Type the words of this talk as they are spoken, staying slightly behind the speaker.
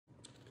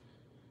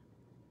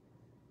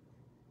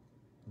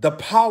the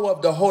power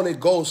of the Holy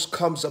Ghost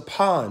comes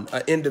upon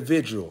an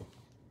individual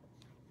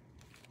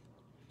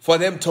for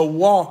them to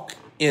walk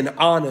in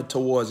honor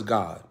towards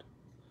God,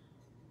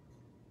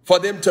 for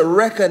them to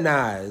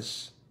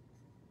recognize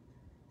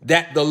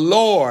that the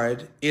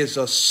Lord is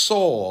a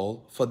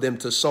soul for them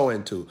to sow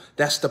into.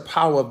 That's the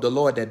power of the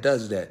Lord that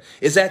does that.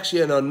 It's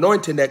actually an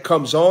anointing that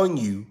comes on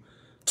you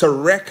to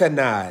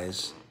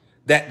recognize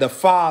that the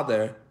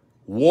Father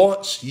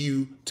wants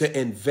you to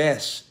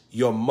invest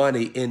your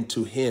money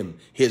into him,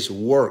 his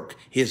work,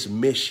 his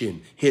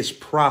mission, his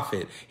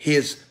prophet,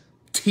 his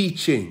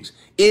teachings.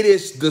 It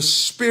is the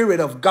Spirit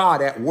of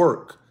God at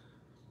work.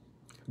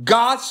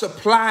 God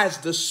supplies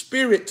the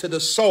Spirit to the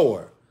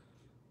sower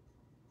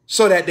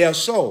so that they'll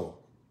sow.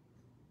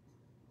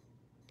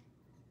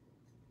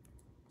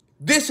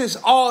 This is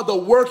all the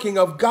working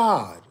of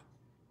God.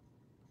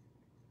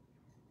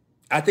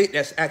 I think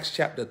that's Acts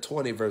chapter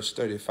 20, verse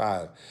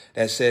 35,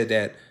 that said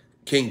that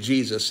King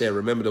Jesus said,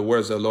 remember the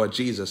words of the Lord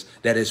Jesus,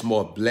 that it's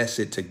more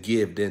blessed to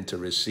give than to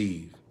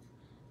receive.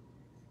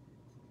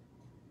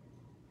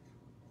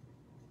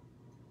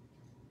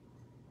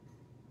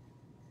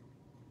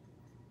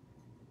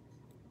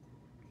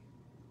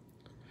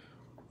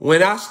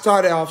 When I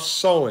started off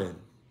sowing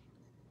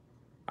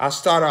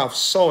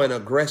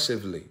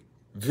aggressively,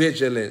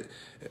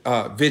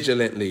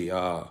 vigilantly.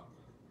 I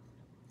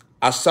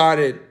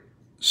started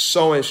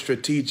sowing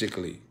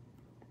strategically.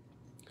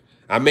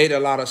 I made a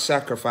lot of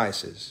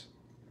sacrifices.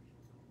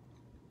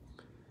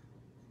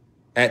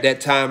 At that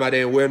time, I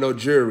didn't wear no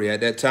jewelry. At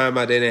that time,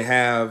 I didn't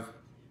have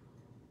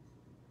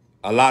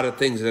a lot of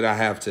things that I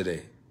have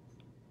today.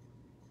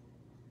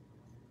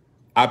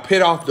 I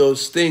put off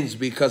those things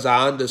because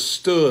I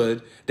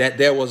understood that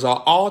there was an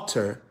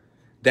altar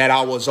that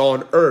I was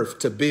on earth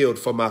to build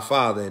for my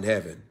Father in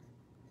heaven.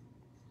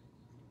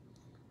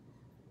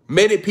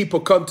 Many people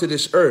come to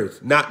this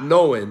earth not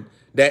knowing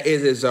that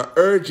it is an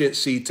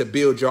urgency to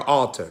build your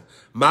altar.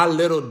 My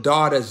little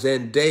daughter,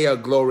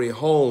 Zendaya Glory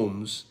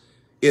Holmes,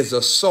 is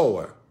a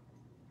sower.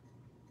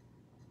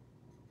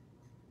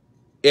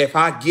 If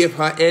I give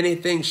her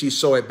anything, she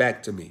sow it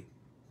back to me.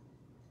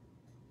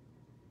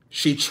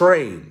 She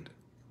trained.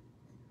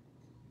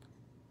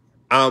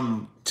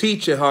 I'm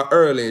teaching her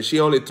early, and she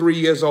only 3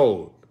 years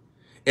old,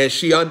 and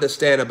she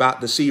understands about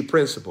the seed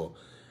principle.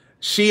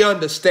 She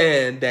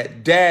understands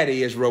that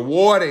daddy is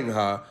rewarding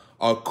her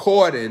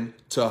according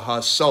to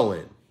her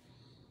sowing.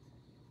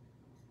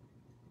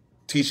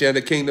 Teach her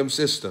the kingdom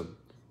system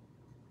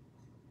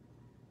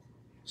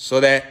so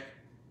that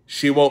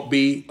she won't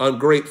be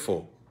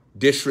ungrateful,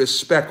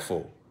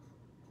 disrespectful,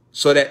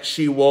 so that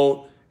she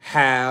won't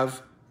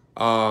have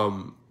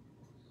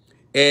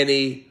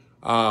any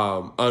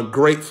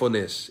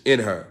ungratefulness in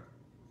her.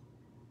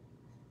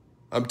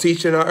 I'm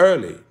teaching her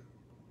early.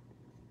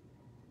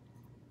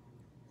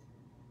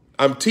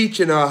 I'm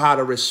teaching her how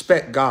to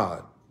respect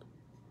God.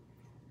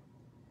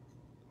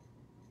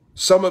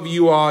 Some of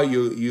you are,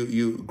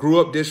 you grew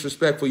up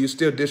disrespectful. You're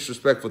still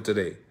disrespectful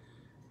today.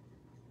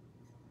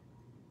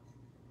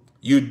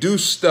 You do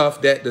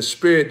stuff that the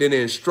Spirit didn't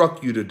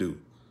instruct you to do.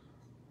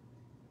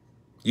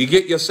 You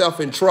get yourself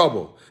in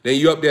trouble. Then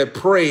you up there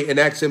pray and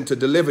ask him to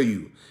deliver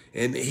you.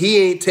 And he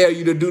ain't tell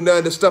you to do none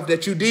of the stuff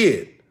that you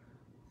did.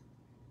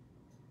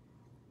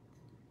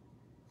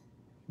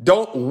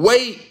 Don't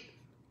wait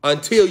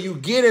until you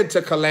get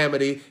into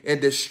calamity and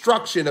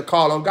destruction to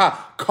call on God.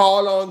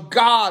 Call on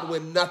God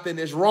when nothing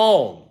is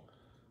wrong.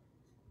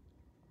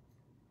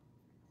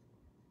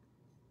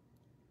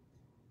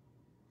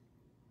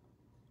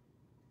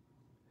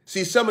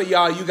 See, some of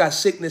y'all, you got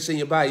sickness in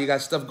your body. You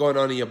got stuff going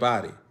on in your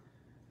body.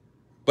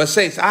 But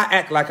saints, I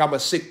act like I'm a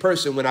sick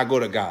person when I go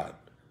to God.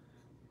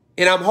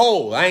 And I'm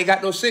whole. I ain't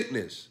got no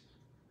sickness.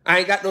 I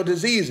ain't got no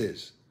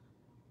diseases.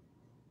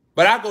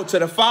 But I go to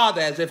the Father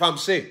as if I'm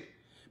sick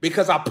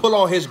because I pull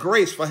on his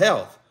grace for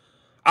health.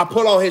 I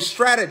pull on his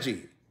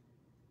strategy.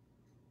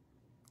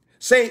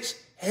 Saints,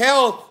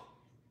 health,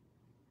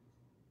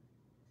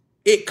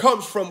 it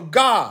comes from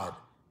God.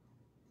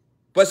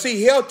 But see,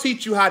 he'll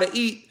teach you how to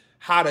eat,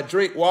 how to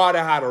drink water,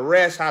 how to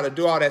rest, how to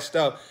do all that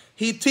stuff.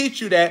 He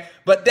teach you that,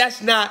 but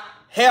that's not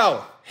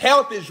health.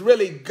 Health is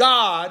really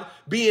God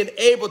being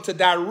able to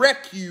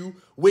direct you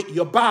with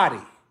your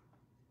body.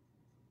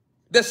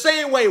 The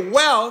same way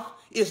wealth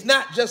is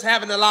not just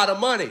having a lot of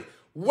money.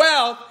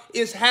 Wealth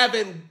is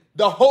having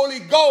the Holy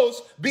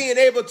Ghost being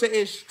able to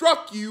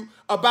instruct you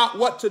about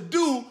what to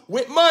do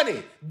with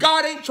money.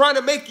 God ain't trying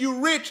to make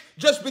you rich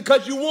just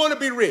because you want to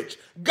be rich.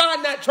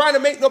 God not trying to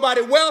make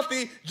nobody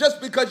wealthy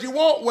just because you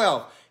want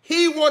wealth.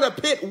 He want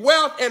to put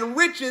wealth and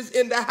riches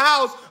in the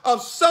house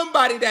of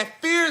somebody that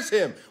fears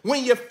him.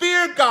 When you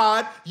fear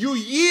God, you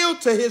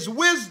yield to his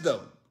wisdom.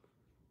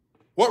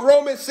 What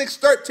Romans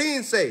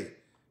 6:13 say,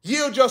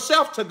 yield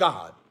yourself to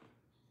God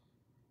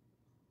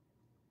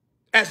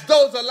as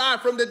those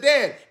alive from the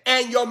dead,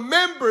 and your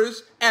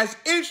members as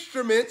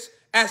instruments,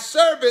 as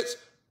servants,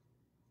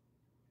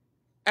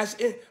 as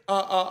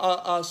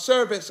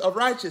servants of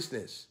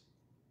righteousness.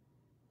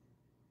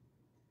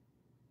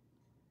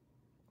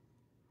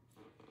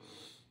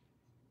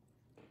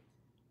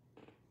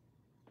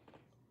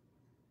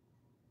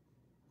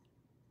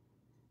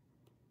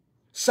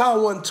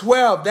 Psalm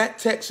 112, that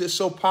text is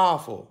so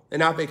powerful,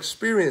 and I've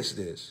experienced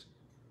this.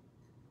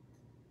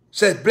 It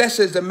says,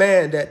 blessed is the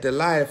man that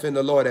delighteth in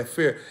the Lord, that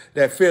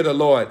fear the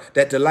Lord,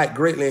 that delight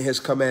greatly in his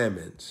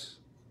commandments.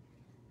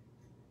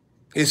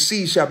 His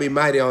seed shall be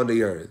mighty on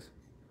the earth.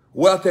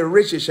 Wealth and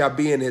riches shall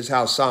be in his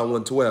house, Psalm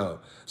 112.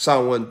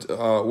 Psalm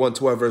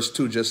 112 verse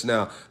 2 just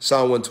now.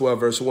 Psalm 112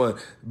 verse 1.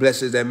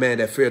 Blessed is that man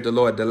that feareth the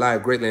Lord,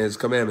 delight greatly in his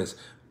commandments.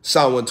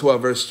 Psalm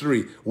 112 verse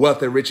 3.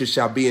 Wealth and riches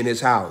shall be in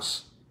his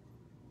house.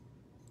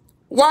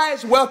 Why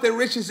is wealth and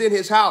riches in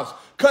his house?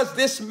 Because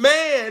this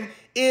man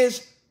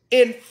is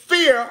in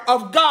fear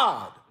of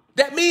God.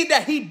 That means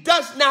that he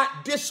does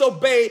not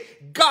disobey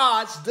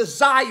God's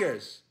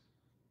desires.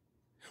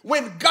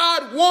 When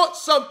God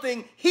wants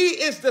something, he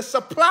is the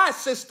supply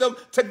system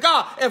to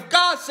God. If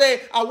God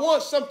say, I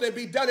want something to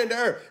be done in the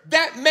earth,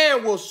 that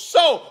man will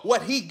sow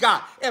what he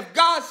got. If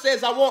God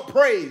says, I want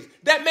praise,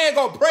 that man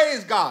gonna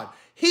praise God.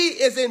 He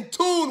is in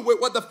tune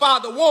with what the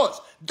Father wants.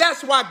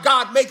 That's why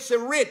God makes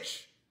him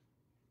rich.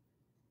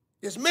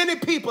 There's many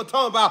people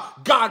talking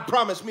about God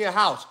promised me a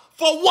house.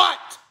 For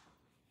what?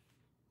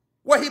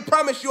 What he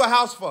promised you a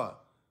house for?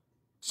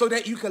 So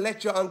that you can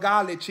let your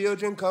ungodly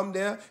children come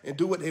there and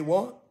do what they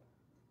want?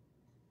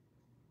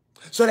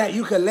 So that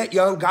you can let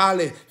your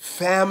ungodly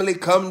family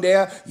come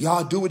there,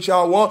 y'all do what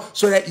y'all want,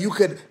 so that you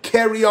could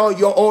carry on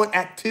your own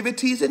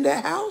activities in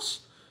that house?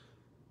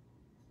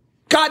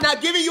 God not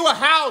giving you a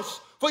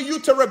house for you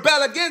to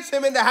rebel against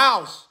him in the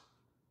house.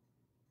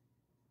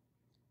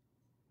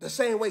 The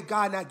same way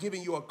God not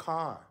giving you a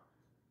car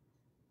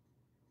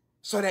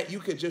so that you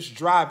could just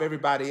drive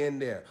everybody in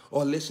there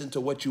or listen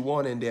to what you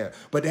want in there,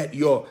 but that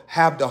you'll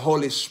have the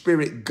Holy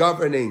Spirit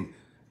governing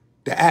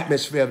the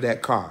atmosphere of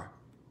that car.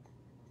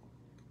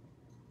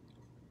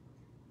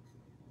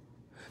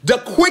 The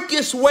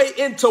quickest way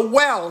into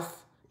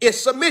wealth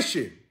is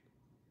submission.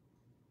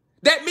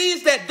 That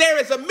means that there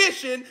is a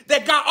mission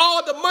that got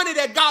all the money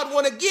that God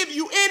want to give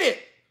you in it.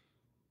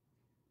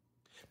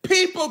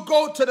 People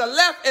go to the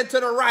left and to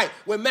the right.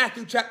 When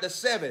Matthew chapter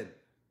 7,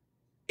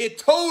 it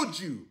told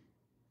you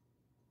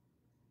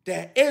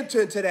that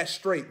enter into that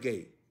straight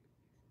gate.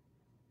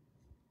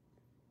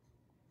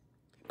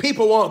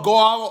 People want to go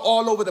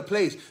all over the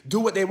place, do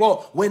what they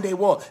want, when they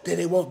want. Then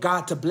they want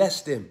God to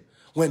bless them.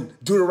 When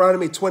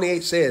Deuteronomy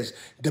 28 says,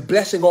 the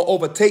blessing will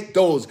overtake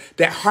those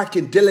that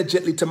hearken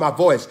diligently to my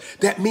voice.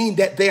 That means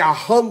that they are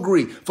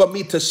hungry for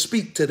me to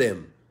speak to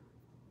them.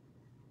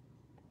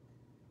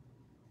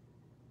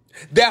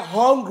 They're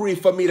hungry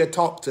for me to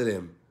talk to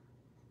them.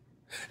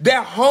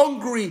 They're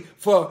hungry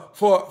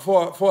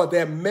for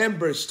their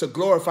members to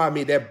glorify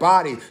me, their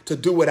body to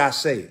do what I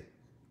say.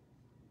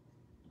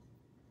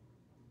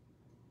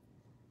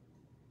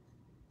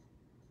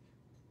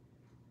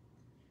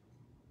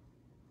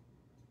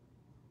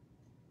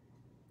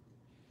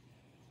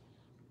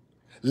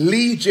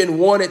 Legion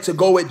wanted to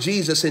go with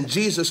Jesus, and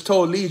Jesus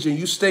told Legion,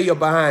 you stay your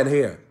behind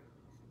here.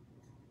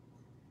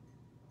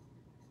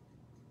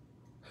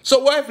 So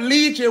what if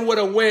Legion would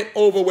have went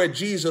over where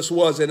Jesus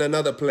was in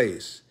another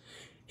place?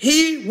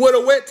 He would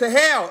have went to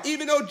hell,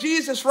 even though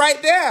Jesus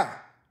right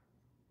there.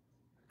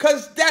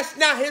 Because that's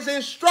not his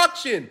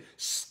instruction.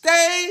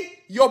 Stay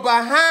your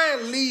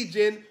behind,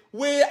 Legion,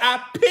 where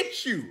I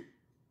pitch you.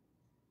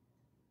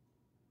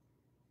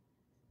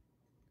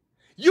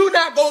 You're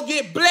not going to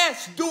get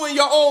blessed doing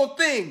your own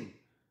thing.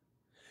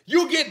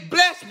 You get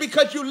blessed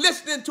because you're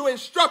listening to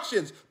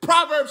instructions.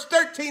 Proverbs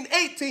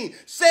 13:18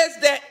 says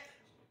that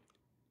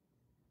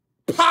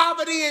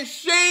poverty and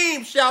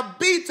shame shall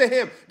be to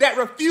him that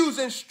refuse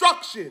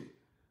instruction.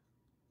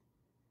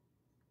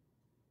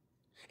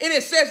 And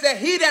it says that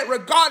he that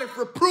regardeth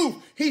reproof,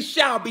 he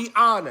shall be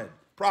honored.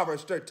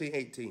 Proverbs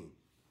 13:18.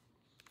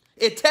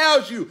 It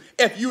tells you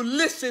if you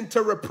listen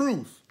to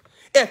reproof,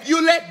 if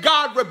you let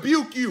God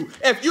rebuke you,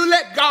 if you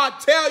let God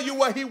tell you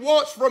what he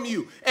wants from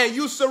you, and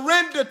you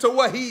surrender to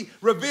what he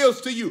reveals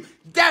to you,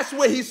 that's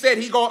what he said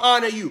he gonna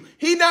honor you.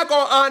 He not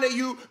gonna honor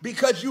you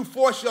because you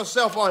force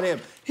yourself on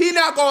him. He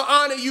not gonna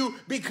honor you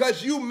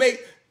because you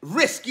make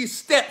risky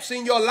steps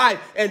in your life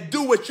and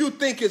do what you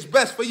think is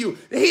best for you.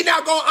 He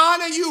not gonna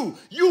honor you.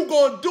 You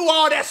gonna do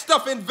all that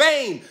stuff in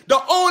vain.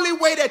 The only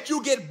way that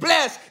you get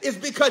blessed is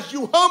because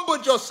you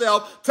humbled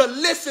yourself to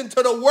listen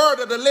to the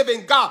word of the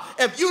living God.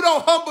 If you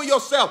don't humble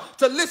yourself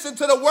to listen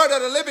to the word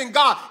of the living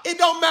God, it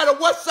don't matter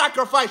what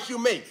sacrifice you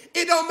make.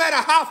 It don't matter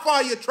how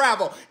far you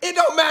travel. It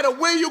don't matter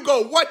where you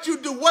go, what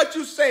you do, what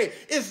you say.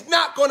 It's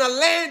not gonna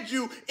land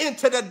you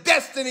into the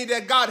destiny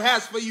that God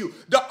has for you.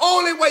 The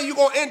only way you're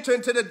gonna enter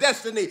into the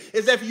destiny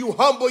is if you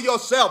humble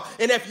yourself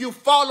and if you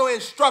follow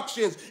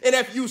instructions and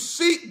if you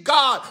seek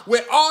God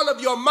with all of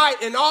your might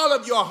and all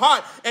of your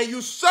heart and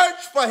you search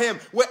for him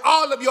with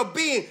all of your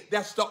being.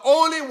 That's the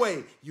only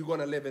way you're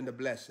going to live in the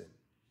blessing.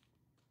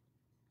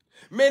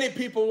 Many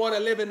people want to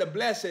live in the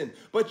blessing,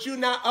 but you're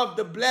not of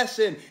the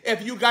blessing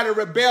if you got a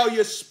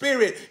rebellious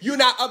spirit. You're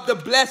not of the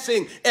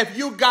blessing if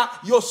you got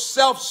your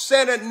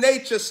self-centered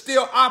nature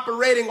still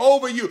operating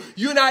over you.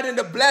 You're not in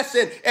the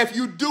blessing if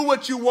you do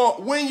what you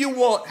want, when you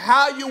want,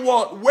 how you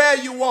want, where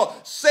you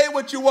want, say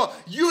what you want.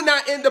 You're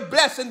not in the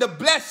blessing. The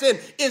blessing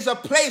is a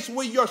place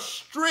where you're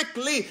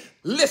strictly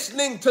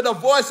listening to the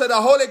voice of the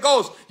Holy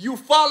Ghost. You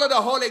follow the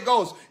Holy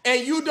Ghost,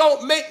 and you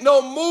don't make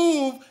no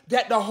move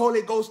that the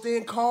Holy Ghost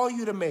didn't call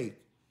you to make.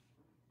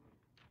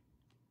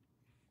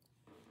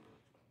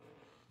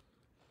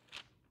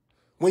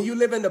 When you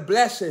live in the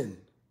blessing,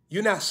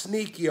 you're not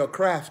sneaky or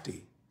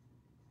crafty.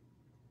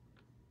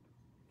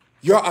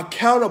 You're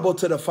accountable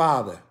to the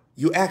Father.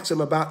 You ask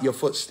him about your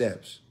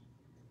footsteps.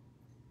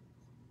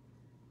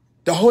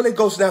 The Holy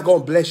Ghost not going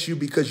to bless you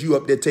because you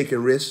up there taking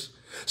risks.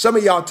 Some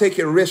of y'all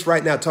taking risks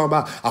right now talking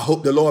about, I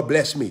hope the Lord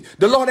bless me.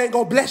 The Lord ain't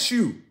going to bless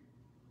you.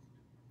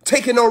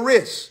 Taking no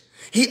risks.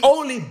 He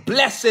only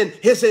blessing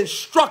his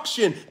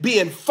instruction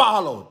being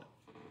followed.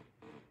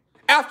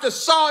 After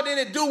Saul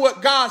didn't do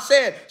what God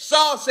said,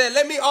 Saul said,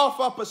 let me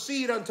offer up a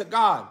seed unto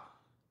God.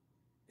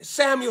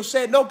 Samuel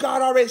said, no,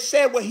 God already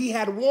said what he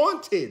had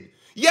wanted.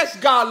 Yes,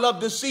 God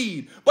loved the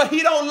seed, but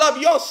he don't love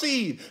your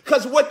seed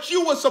because what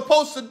you were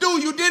supposed to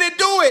do, you didn't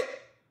do it.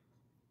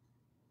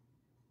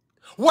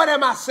 What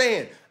am I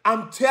saying?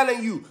 I'm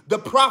telling you, the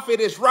prophet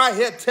is right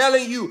here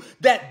telling you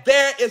that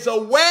there is a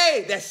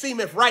way that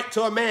seemeth right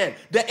to a man.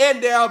 The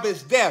end thereof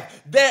is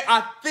death. There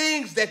are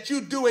things that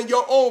you do in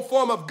your own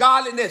form of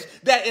godliness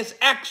that is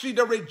actually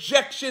the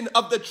rejection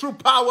of the true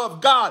power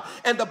of God.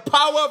 And the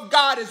power of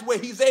God is where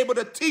he's able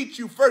to teach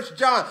you. 1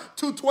 John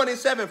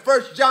 2:27,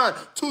 1 John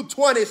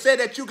 2:20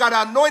 said that you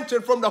got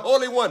anointed from the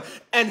Holy One.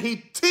 And he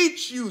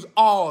teach you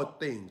all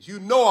things. You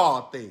know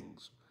all things.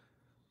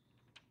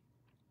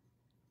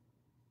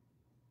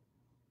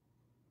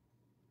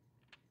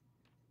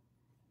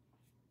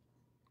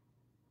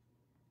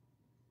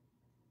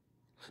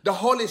 The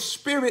Holy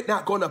Spirit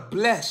not going to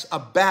bless a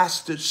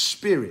bastard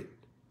spirit.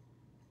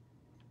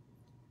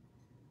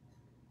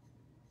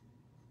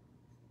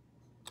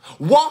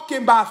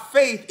 Walking by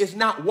faith is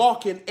not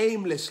walking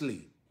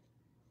aimlessly.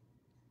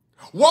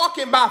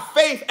 Walking by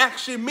faith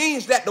actually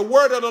means that the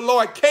word of the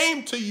Lord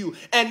came to you,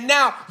 and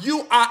now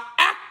you are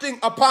acting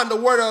upon the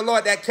word of the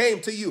Lord that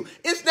came to you.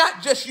 It's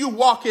not just you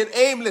walking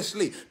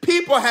aimlessly.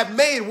 People have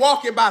made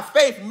walking by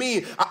faith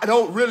mean, I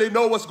don't really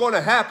know what's going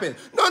to happen.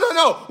 No.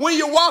 When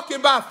you're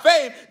walking by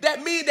faith,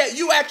 that means that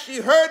you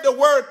actually heard the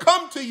word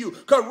come to you.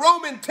 Because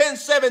Romans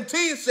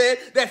 10:17 said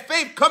that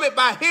faith cometh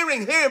by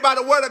hearing, hearing by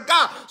the word of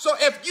God. So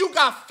if you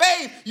got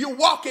faith, you're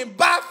walking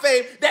by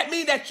faith. That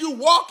means that you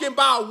walking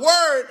by a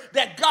word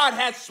that God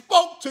has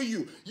spoke to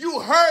you. You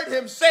heard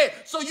him say it.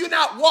 So you're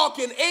not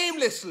walking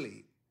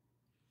aimlessly.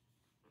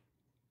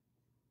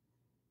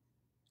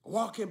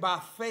 Walking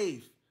by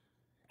faith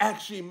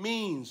actually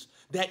means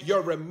that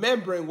you're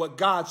remembering what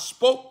God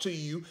spoke to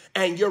you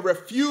and you're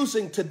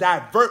refusing to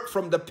divert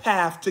from the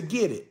path to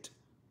get it.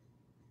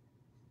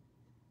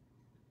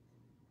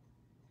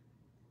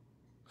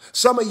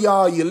 Some of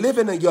y'all, you're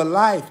living in your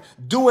life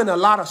doing a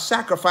lot of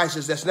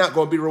sacrifices that's not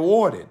going to be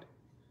rewarded.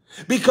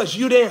 Because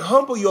you didn't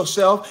humble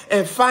yourself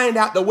and find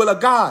out the will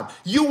of God.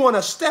 You want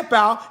to step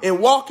out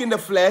and walk in the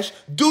flesh,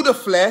 do the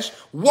flesh,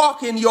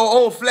 walk in your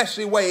own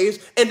fleshly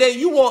ways, and then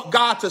you want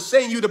God to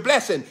send you the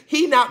blessing.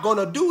 He not going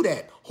to do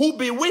that. Who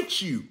be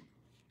with you?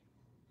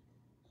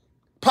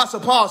 Apostle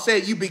Paul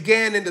said you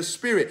began in the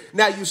spirit.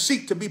 Now you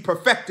seek to be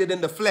perfected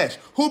in the flesh.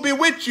 Who be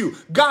with you?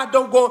 God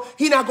don't go.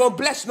 He not going to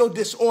bless no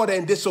disorder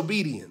and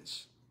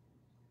disobedience.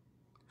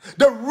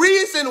 The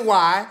reason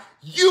why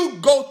you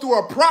go through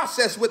a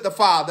process with the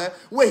Father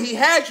where he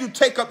has you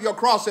take up your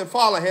cross and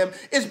follow him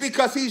is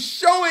because he's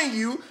showing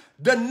you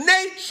the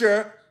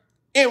nature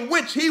in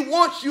which he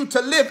wants you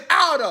to live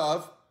out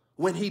of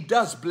when he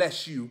does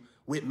bless you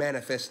with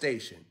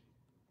manifestation.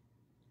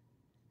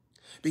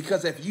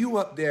 Because if you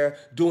up there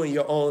doing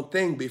your own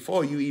thing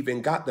before you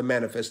even got the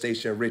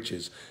manifestation of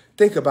riches,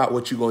 think about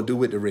what you're going to do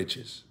with the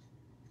riches.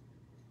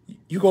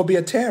 You're going to be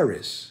a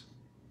terrorist.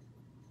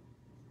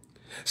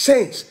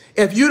 Saints,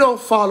 if you don't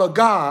follow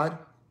God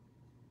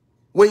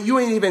when you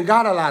ain't even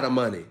got a lot of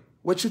money,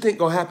 what you think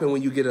gonna happen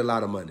when you get a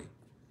lot of money?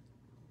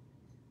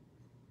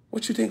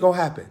 What you think gonna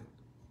happen?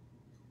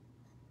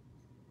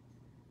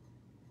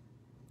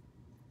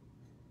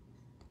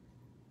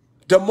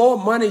 The more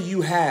money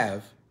you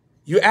have,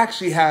 you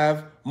actually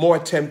have more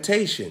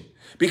temptation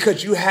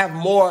because you have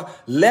more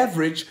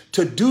leverage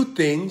to do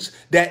things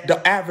that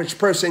the average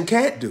person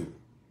can't do.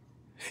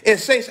 And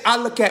saints, I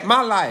look at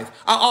my life.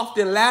 I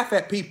often laugh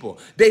at people.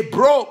 They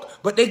broke,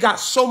 but they got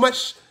so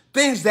much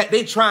things that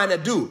they trying to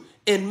do.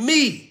 And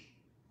me,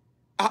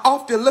 I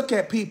often look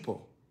at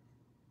people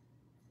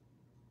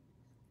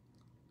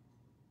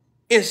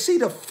and see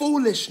the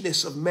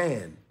foolishness of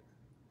man.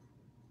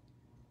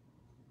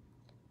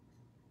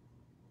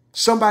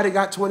 Somebody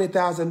got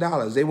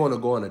 $20,000. They want to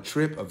go on a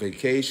trip, a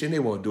vacation. They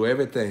want to do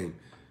everything.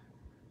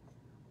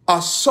 A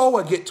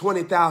sower get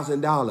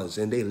 $20,000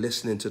 and they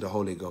listening to the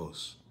Holy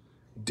Ghost.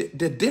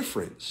 the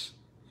difference.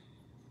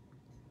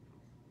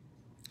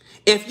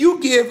 If you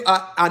give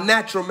a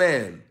natural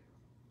man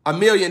 $1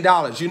 million,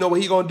 you know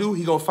what he gonna do?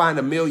 He gonna find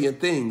 1 million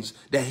things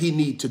that he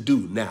need to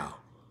do now.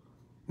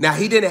 Now,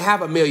 he didn't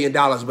have $1 million,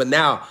 but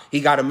now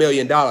he got $1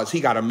 million.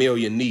 He got 1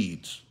 million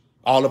needs.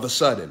 All of a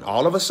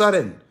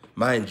sudden,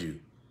 mind you,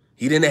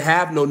 he didn't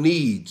have no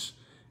needs.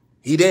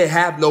 He didn't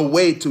have no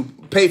way to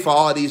pay for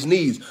all these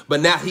needs.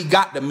 But now he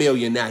got the 1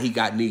 million. Now he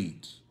got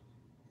needs.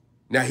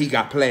 Now he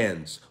got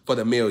plans for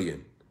the 1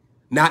 million.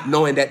 Not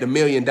knowing that the $1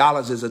 million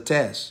is a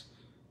test.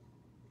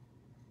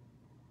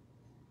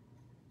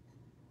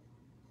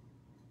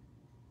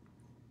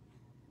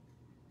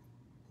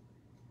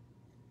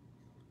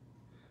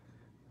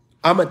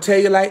 I'm going to tell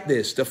you like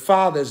this. The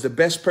father is the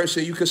best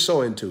person you could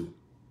sow into.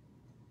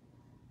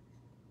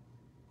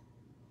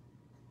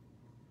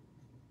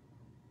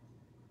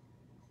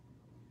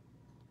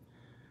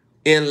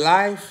 In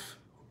life,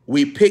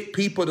 we pick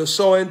people to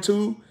sow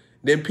into,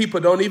 then people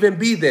don't even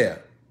be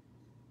there.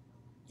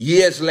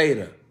 Years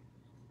later,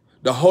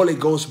 the Holy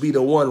Ghost be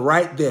the one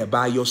right there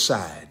by your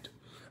side.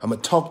 I'm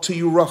going to talk to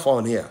you rough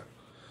on here.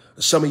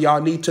 Some of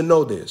y'all need to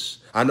know this.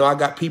 I know I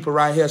got people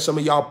right here. Some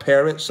of y'all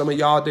parents, some of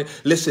y'all,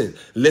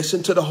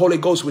 listen to the Holy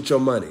Ghost with your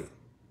money.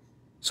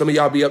 Some of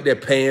y'all be up there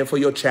paying for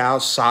your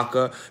child's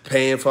soccer,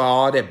 paying for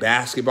all that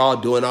basketball,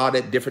 doing all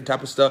that different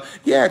type of stuff.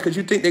 Yeah, because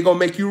you think they're going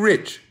to make you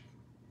rich.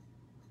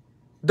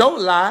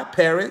 Don't lie,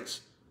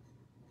 parents.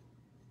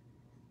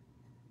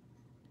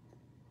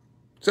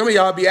 Some of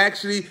y'all be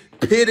actually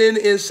pitting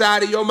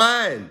inside of your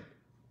mind.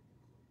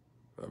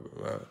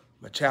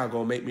 My child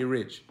going to make me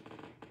rich.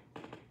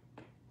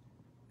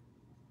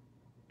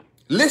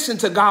 Listen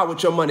to God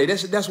with your money.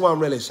 That's what I'm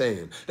really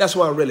saying. That's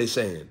what I'm really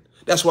saying.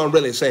 That's what I'm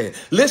really saying.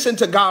 Listen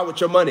to God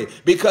with your money,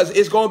 because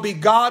it's going to be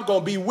God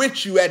going to be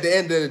with you at the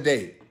end of the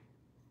day.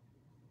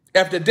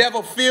 If the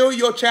devil fill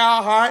your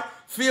child heart,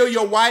 fill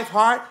your wife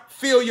heart,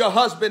 fill your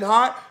husband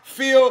heart,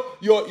 fill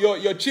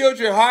your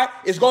children heart,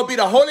 it's going to be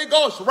the Holy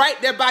Ghost right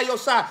there by your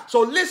side. So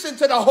listen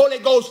to the Holy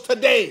Ghost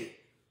today.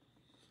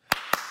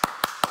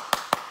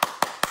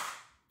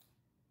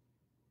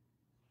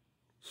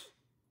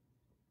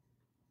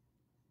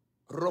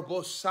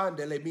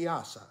 Robosandele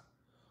miasa.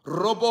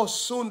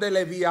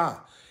 Robosundele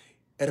via.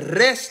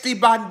 Resti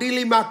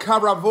bandili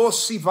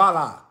makaravosi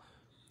vala.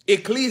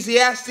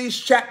 Ecclesiastes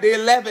chapter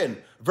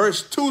 11,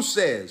 verse 2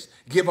 says,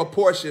 give a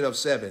portion of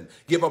 7,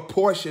 give a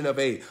portion of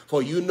 8,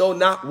 for you know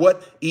not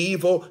what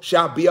evil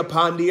shall be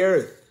upon the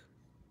earth.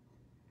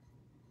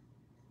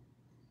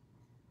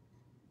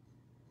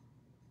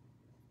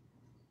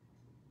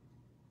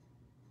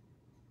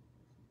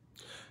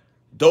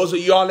 Those of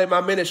y'all in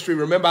my ministry,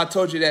 remember I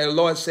told you that the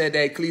Lord said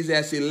that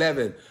Ecclesiastes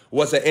 11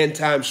 was an end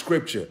time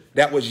scripture.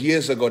 That was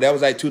years ago. That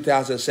was like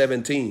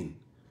 2017.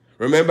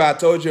 Remember I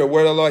told you a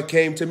word of the Lord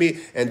came to me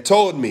and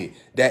told me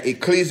that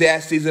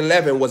Ecclesiastes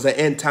 11 was an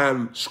end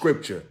time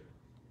scripture.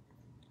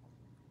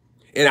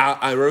 And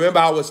I remember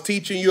I was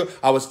teaching you,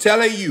 I was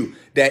telling you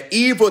that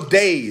evil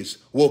days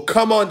will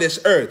come on this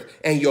earth,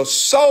 and your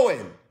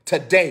sowing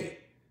today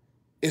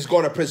is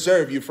going to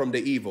preserve you from the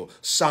evil.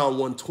 Psalm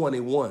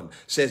 121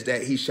 says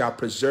that he shall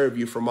preserve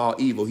you from all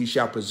evil. He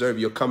shall preserve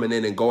your coming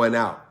in and going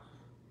out.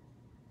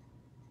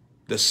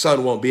 The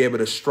sun won't be able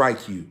to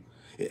strike you.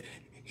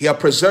 He'll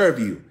preserve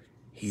you.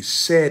 He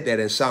said that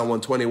in Psalm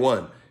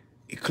 121.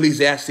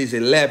 Ecclesiastes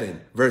 11,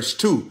 verse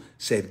 2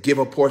 said, give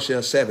a portion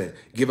of 7,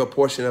 give a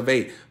portion of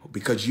 8,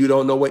 because you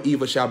don't know what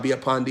evil shall be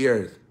upon the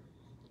earth.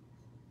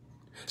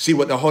 See,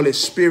 what the Holy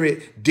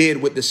Spirit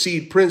did with the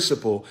seed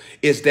principle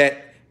is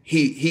that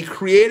He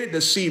created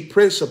the seed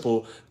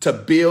principle to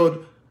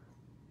build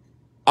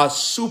a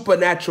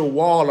supernatural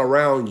wall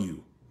around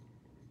you.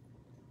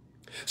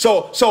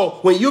 So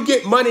when you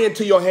get money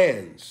into your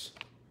hands,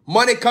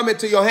 money come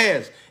into your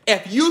hands,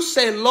 if you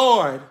say,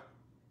 Lord,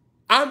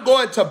 I'm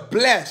going to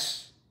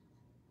bless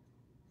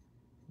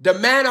the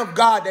man of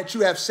God that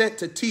you have sent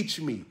to teach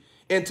me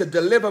and to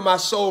deliver my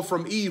soul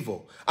from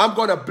evil, I'm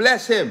going to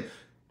bless him,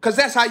 because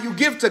that's how you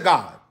give to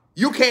God.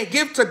 You can't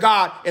give to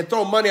God and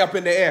throw money up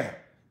in the air.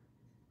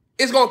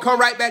 It's going to come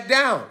right back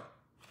down.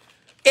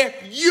 If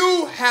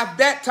you have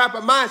that type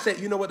of mindset,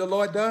 you know what the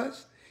Lord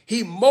does?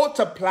 He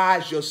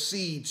multiplies your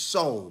seed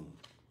sown.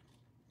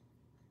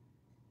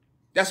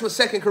 That's what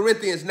 2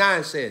 Corinthians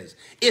 9 says.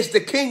 It's the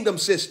kingdom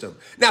system.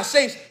 Now,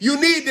 saints, you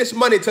need this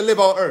money to live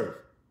on earth.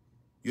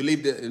 You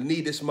need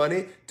this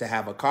money to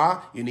have a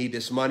car. You need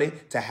this money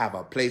to have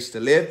a place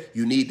to live.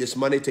 You need this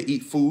money to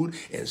eat food.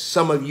 And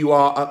some of you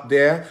are up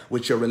there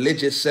with your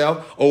religious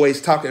self always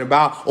talking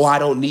about, oh, I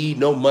don't need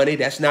no money.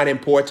 That's not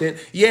important.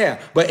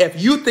 Yeah, but if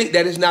you think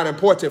that it's not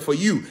important for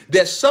you,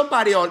 there's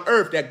somebody on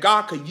earth that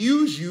God could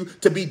use you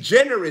to be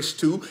generous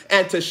to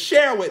and to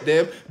share with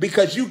them,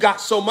 because you got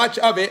so much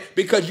of it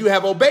because you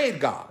have obeyed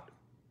God.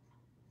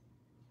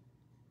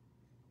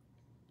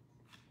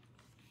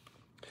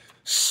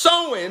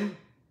 Sowing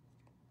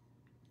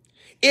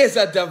is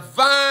a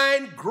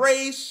divine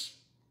grace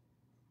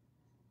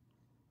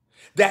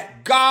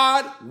that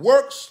God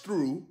works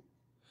through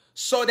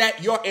so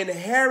that your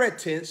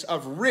inheritance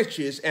of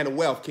riches and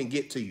wealth can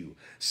get to you.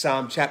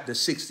 Psalm chapter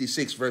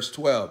 66, verse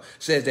 12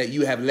 says that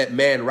you have let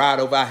man ride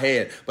over our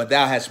head, but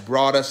thou hast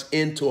brought us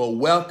into a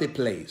wealthy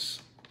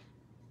place.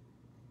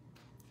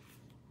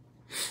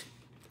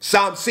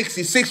 Psalm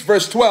 66,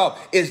 verse 12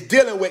 is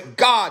dealing with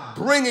God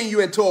bringing you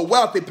into a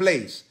wealthy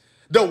place.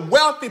 The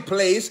wealthy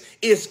place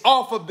is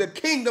off of the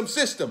kingdom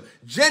system.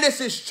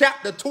 Genesis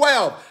chapter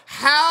 12.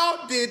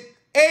 How did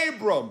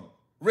Abram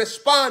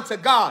respond to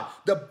God?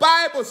 The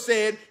Bible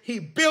said he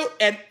built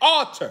an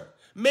altar.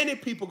 Many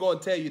people going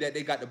to tell you that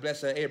they got the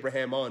blessing of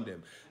Abraham on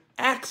them.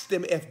 Ask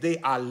them if they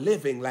are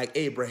living like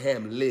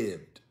Abraham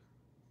lived.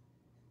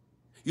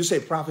 You say,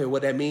 prophet,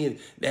 what that mean?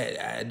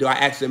 Do I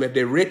ask them if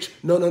they're rich?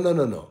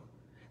 No.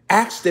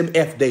 Ask them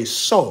if they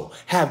sow.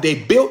 Have they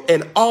built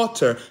an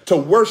altar to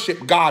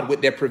worship God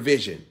with their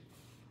provision?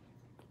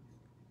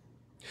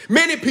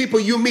 Many people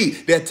you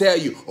meet, they'll tell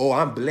you, oh,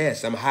 I'm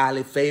blessed. I'm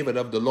highly favored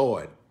of the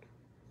Lord.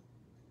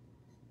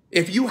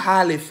 If you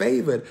highly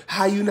favored,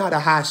 how you not a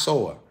high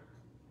sower?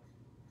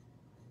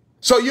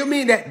 So you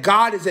mean that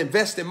God is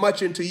investing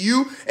much into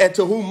you, and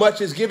to whom much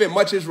is given,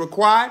 much is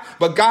required,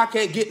 but God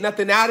can't get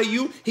nothing out of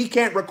you? He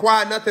can't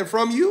require nothing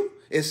from you?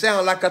 It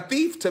sounds like a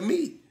thief to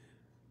me.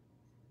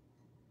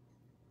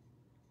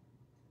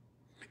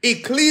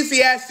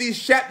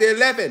 Ecclesiastes chapter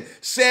 11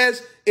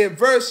 says in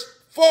verse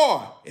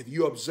 4, if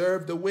you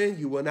observe the wind,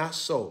 you will not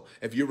sow.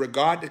 If you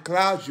regard the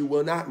clouds, you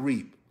will not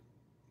reap.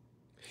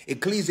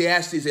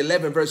 Ecclesiastes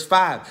 11 verse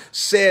 5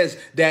 says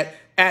that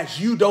as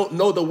you don't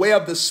know the way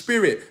of the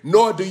Spirit,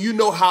 nor do you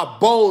know how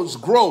bones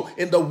grow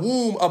in the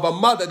womb of a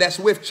mother that's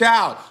with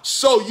child,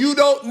 so you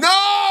don't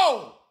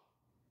know.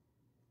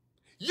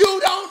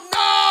 You don't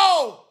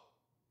know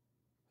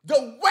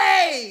the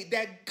way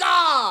that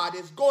God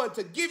is going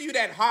to give you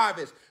that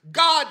harvest.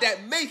 God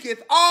that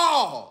maketh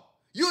all.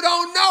 You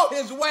don't know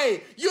his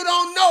way. You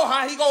don't know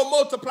how he going to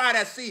multiply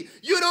that seed.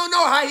 You don't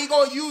know how he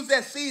going to use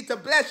that seed to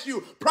bless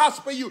you,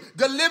 prosper you,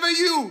 deliver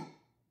you.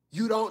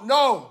 You don't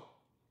know.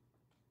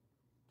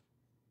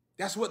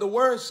 That's what the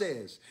word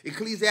says.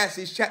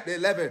 Ecclesiastes chapter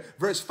 11,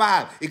 verse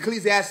 5.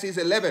 Ecclesiastes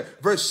 11,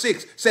 verse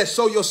 6 says,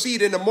 sow your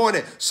seed in the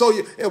morning,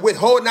 and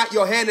withhold not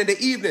your hand in the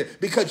evening,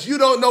 because you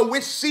don't know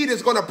which seed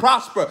is going to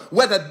prosper,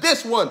 whether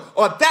this one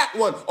or that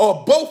one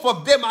or both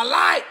of them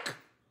alike.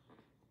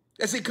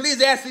 That's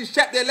Ecclesiastes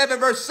chapter 11,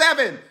 verse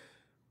 7.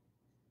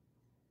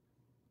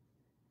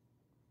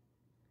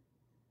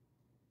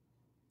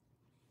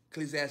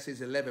 Ecclesiastes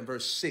 11,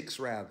 verse 6,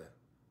 rather.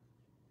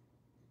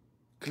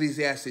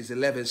 Ecclesiastes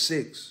 11,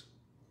 6.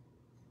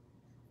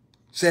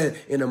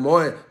 Said in the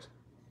morning,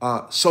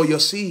 sow your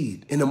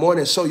seed. In the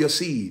morning, sow your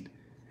seed.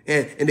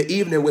 And in the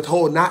evening,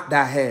 withhold not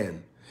thy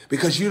hand.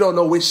 Because you don't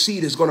know which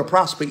seed is going to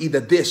prosper, either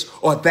this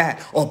or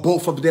that, or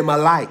both of them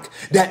alike.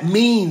 That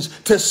means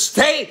to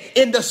stay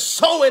in the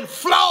sowing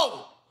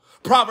flow.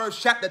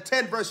 Proverbs chapter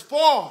 10, verse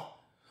 4.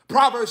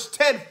 Proverbs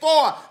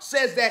 10:4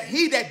 says that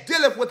he that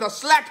dealeth with a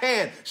slack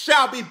hand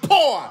shall be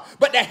poor,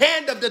 but the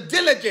hand of the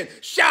diligent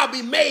shall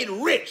be made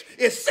rich.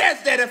 It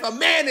says that if a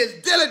man is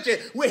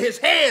diligent with his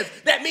hands,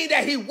 that means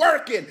that he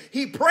working,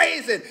 he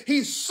praising,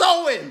 he's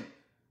sowing.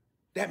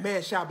 That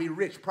man shall be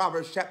rich.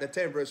 Proverbs chapter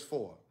 10, verse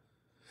 4.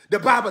 The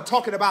Bible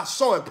talking about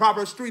sowing.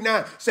 Proverbs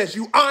 3:9 says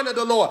you honor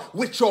the Lord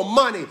with your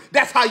money.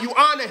 That's how you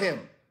honor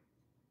him.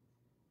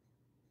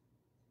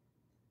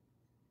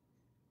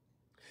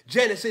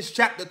 Genesis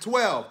chapter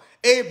 12,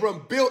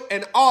 Abram built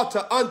an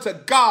altar unto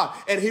God,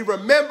 and he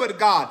remembered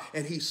God,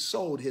 and he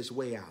sowed his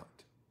way out.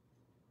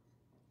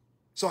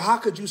 So how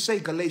could you say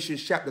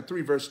Galatians chapter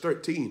 3, verse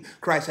 13,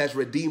 Christ has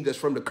redeemed us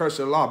from the curse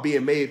of the law,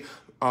 being made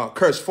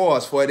curse for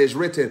us, for it is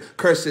written,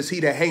 cursed is he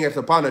that hangeth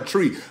upon a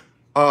tree.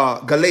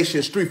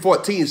 Galatians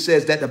 3:14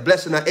 says that the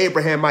blessing of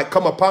Abraham might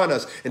come upon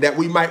us, and that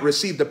we might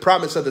receive the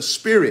promise of the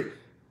Spirit.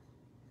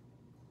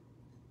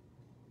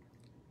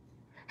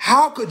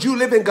 How could you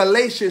live in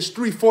Galatians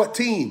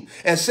 3:14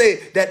 and say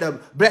that the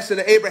blessing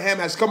of Abraham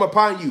has come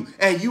upon you,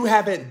 and you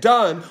haven't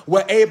done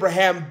what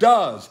Abraham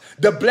does?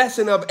 The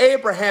blessing of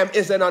Abraham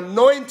is an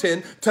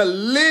anointing to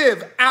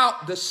live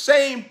out the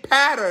same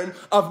pattern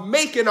of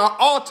making an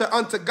altar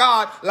unto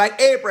God like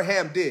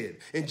Abraham did.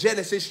 In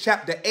Genesis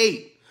chapter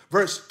 8,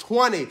 verse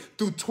 20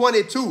 through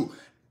 22,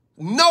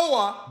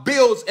 Noah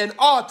builds an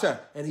altar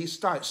and he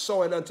starts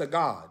sowing unto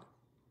God.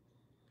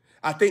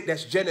 I think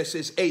that's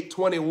Genesis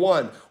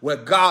 8:21, where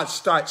God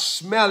starts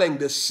smelling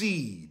the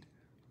seed.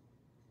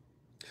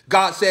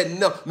 God said,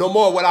 no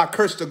more will I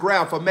curse the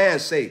ground for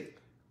man's sake.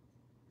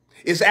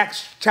 It's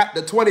Acts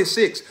chapter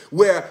 26,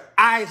 where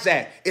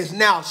Isaac is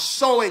now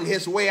sowing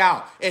his way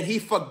out, and he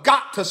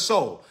forgot to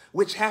sow,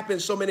 which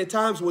happens so many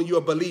times when you're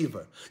a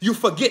believer. You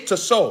forget to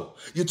sow.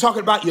 You're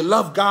talking about you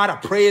love God, I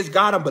praise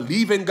God, I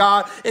believe in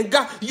God, and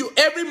God,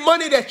 every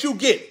money that you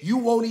get, you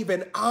won't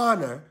even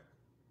honor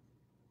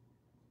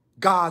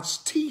God's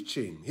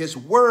teaching, his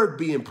word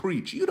being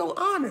preached. You don't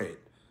honor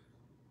it.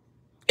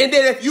 And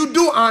then if you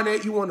do honor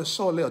it, you want to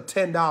sow a little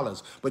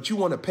 $10, but you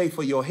want to pay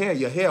for your hair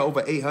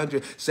over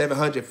 $800,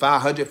 $700,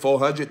 $500,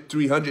 $400,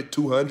 $300,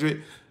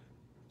 $200.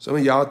 Some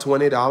of y'all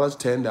 $20,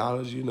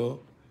 $10, you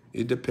know.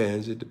 It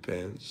depends. It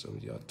depends. Some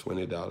of y'all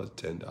 $20,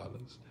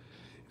 $10.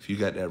 If you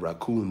got that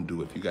raccoon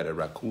do, if you got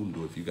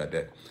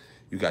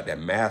that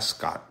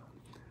mascot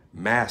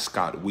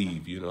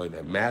weave, you know,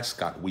 that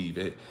mascot weave,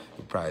 it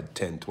probably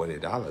 $10,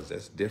 $20.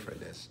 That's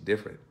different. That's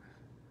different.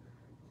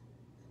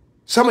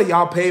 Some of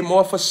y'all pay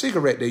more for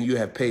cigarette than you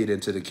have paid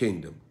into the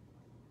kingdom.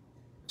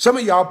 Some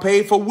of y'all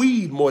paid for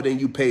weed more than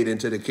you paid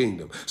into the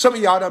kingdom. Some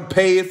of y'all done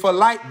paid for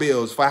light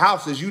bills, for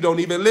houses you don't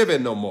even live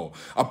in no more.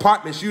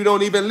 Apartments you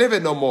don't even live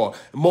in no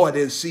more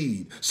than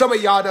seed. Some of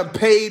y'all done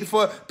paid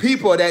for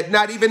people that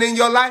not even in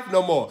your life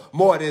no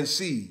more than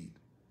seed.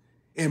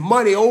 And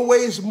money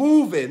always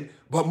moving,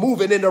 but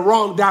moving in the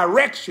wrong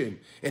direction.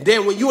 And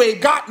then when you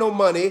ain't got no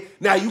money,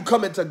 now you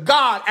coming to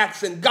God,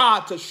 asking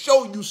God to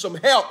show you some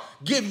help,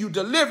 give you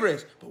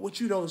deliverance. But what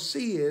you don't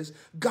see is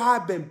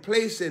God been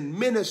placing,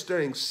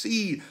 ministering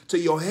seed to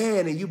your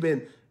hand, and you've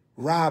been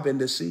robbing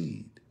the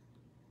seed.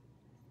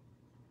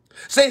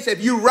 Saints,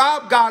 if you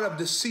rob God of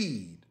the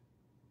seed,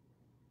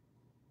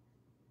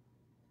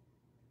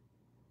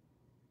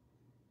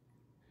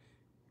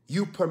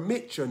 you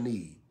permit your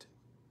need.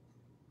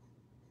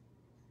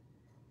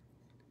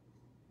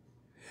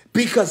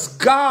 Because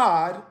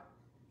God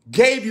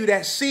gave you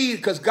that seed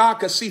because God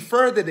could see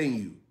further than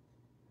you.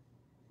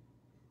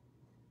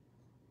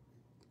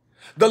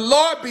 The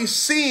Lord be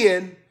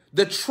seeing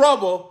the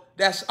trouble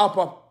that's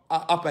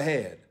up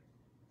ahead.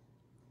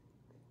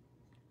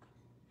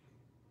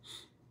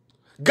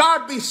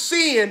 God be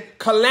seeing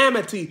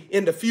calamity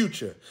in the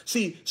future.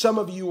 See, some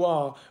of you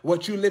are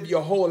what you live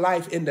your whole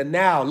life in the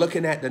now,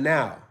 looking at the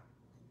now.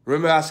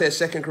 Remember I said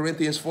 2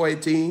 Corinthians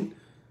 4:18?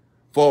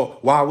 For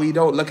while we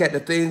don't look at the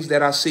things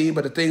that are seen,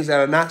 but the things that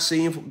are not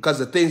seen, because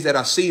the things that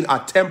are seen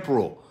are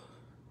temporal.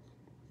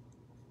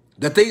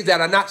 The things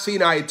that are not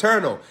seen are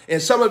eternal. And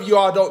some of you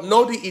all don't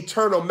know the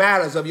eternal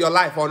matters of your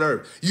life on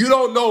earth. You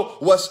don't know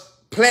what's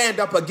planned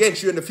up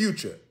against you in the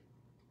future.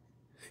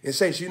 And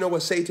saints, you know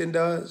what Satan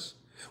does?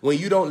 When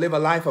you don't live a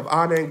life of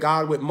honoring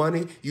God with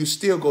money, you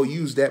still go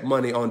use that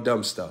money on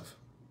dumb stuff.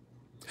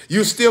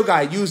 You still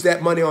got to use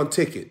that money on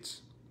tickets.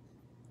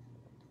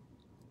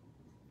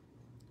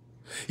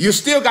 You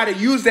still got to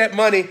use that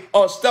money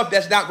on stuff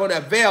that's not going to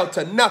avail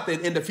to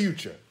nothing in the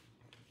future.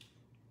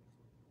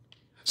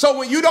 So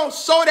when you don't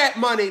sow that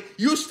money,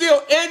 you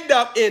still end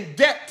up in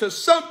debt to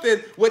something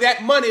where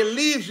that money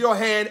leaves your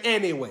hand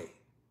anyway.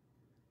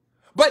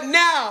 But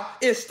now,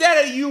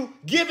 instead of you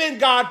giving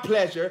God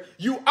pleasure,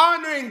 you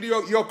honoring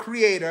your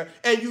creator,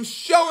 and you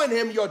showing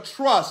him your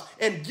trust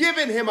and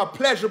giving him a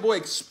pleasurable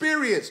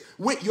experience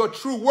with your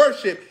true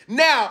worship,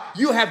 now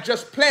you have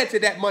just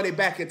planted that money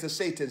back into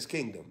Satan's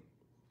kingdom.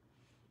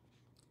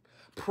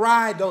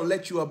 Pride don't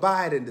let you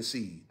abide in the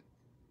seed.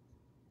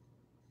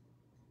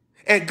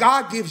 And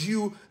God gives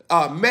you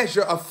a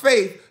measure of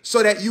faith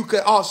so that you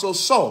can also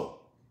sow.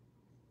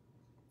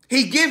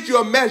 He gives you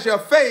a measure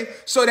of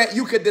faith so that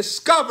you can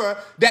discover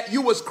that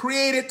you was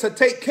created to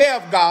take care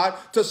of God,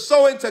 to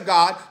sow into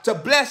God, to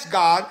bless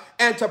God,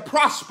 and to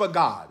prosper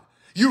God.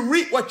 You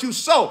reap what you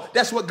sow.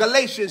 That's what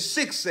Galatians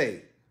 6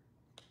 say.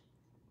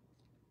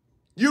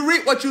 You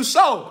reap what you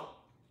sow.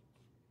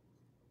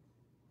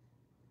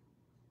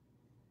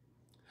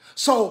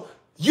 So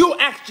you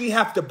actually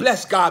have to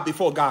bless God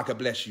before God can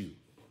bless you.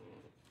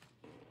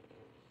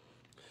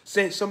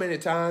 Said so many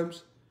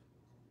times,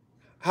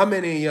 how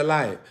many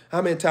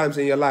times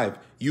in your life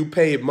you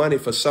paid money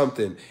for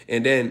something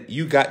and then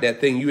you got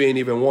that thing, you ain't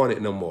even want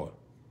it no more.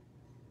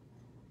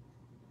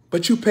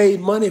 But you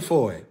paid money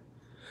for it.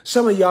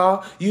 Some of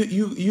y'all,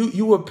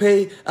 you would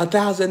pay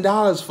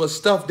 $1,000 for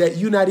stuff that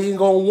you're not even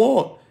going to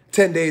want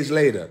 10 days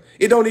later.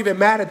 It don't even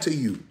matter to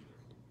you.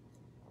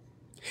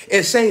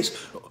 And saints,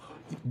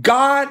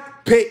 God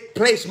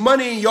placed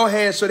money in your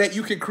hands so that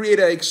you can create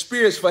an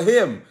experience for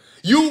him.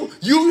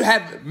 You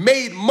have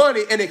made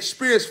money an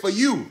experience for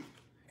you.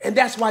 And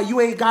that's why you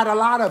ain't got a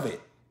lot of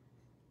it.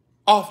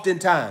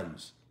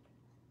 Oftentimes.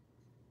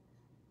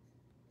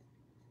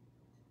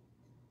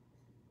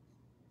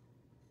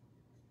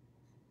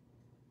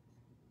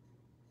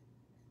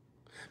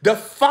 The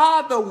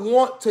Father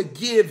wants to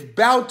give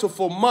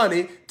bountiful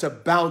money to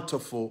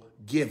bountiful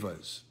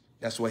givers.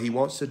 That's what he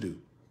wants to do.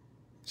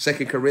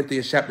 2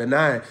 Corinthians chapter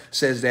 9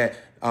 says that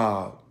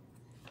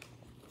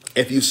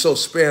if you sow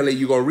sparingly,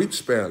 you're going to reap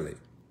sparingly.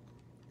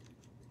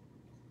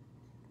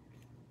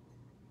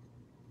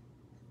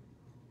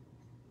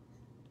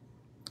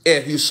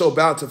 If you sow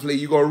bountifully,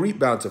 you're going to reap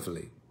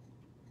bountifully.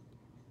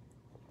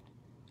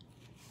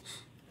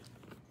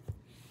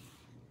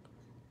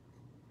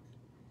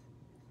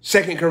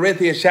 Second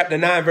Corinthians chapter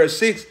 9, verse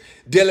 6,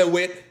 dealing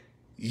with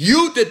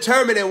you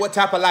determining what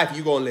type of life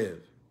you're going to live.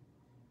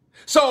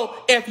 So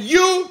if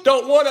you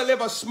don't want to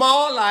live a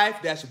small life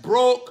that's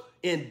broke,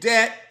 in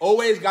debt,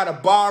 always got to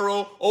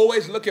borrow,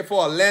 always looking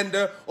for a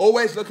lender,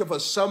 always looking for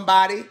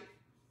somebody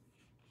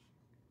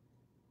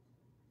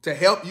to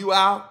help you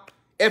out.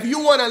 If you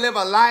want to live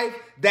a life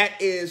that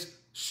is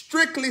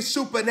strictly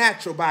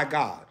supernatural by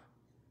God,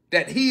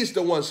 that he's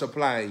the one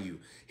supplying you.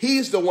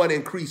 He's the one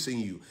increasing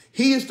you.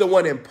 He's the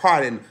one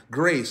imparting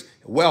grace,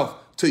 wealth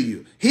to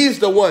you. He's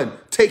the one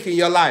taking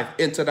your life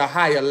into the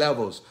higher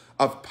levels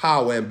of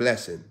power and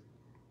blessing.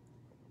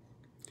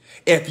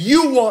 If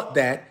you want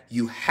that,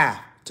 you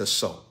have to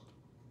sow.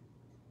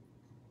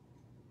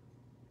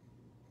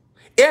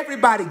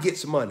 Everybody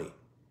gets money.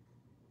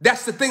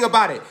 That's the thing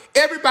about it.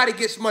 Everybody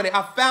gets money.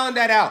 I found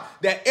that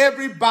out, that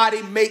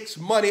everybody makes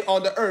money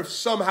on the earth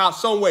somehow,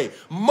 some way.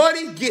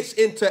 Money gets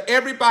into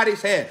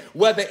everybody's hand,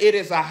 whether it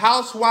is a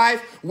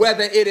housewife,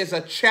 whether it is a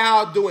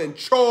child doing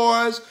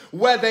chores,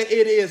 whether it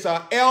is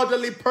an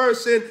elderly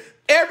person.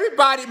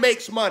 Everybody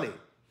makes money.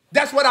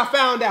 That's what I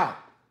found out.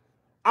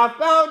 I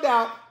found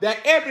out that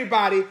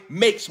everybody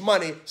makes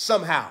money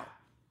somehow.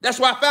 That's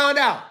what I found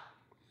out.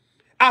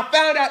 I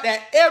found out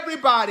that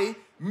everybody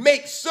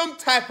makes some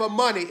type of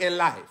money in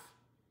life.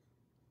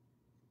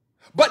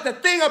 But the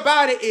thing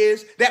about it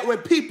is that when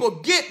people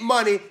get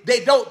money,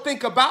 they don't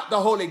think about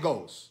the Holy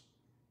Ghost.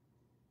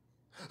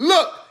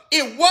 Look,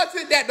 it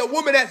wasn't that the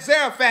woman at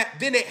Zarephath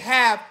didn't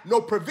have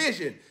no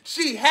provision.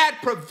 She had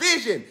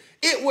provision.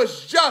 It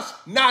was just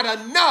not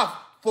enough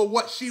for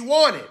what she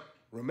wanted.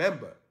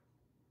 Remember,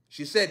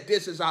 she said,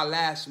 this is our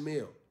last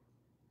meal.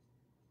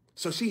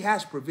 So she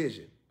has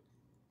provision.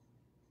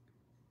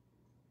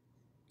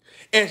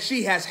 And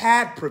she has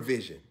had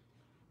provision.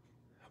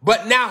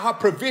 But now her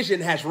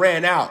provision has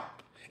ran out.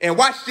 And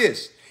watch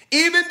this.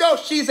 Even though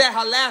she's at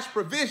her last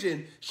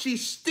provision, she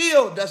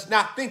still does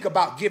not think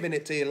about giving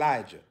it to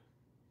Elijah.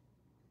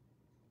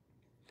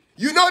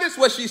 You notice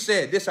what she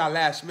said. This is our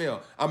last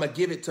meal. I'm going to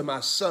give it to my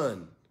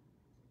son.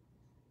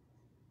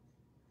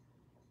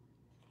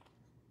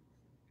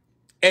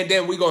 And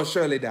then we're going to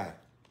surely die.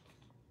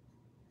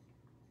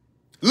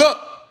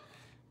 Look.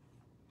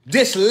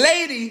 This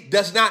lady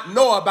does not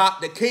know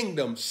about the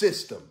kingdom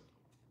system,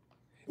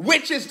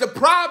 which is the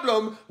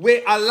problem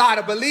with a lot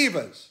of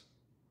believers.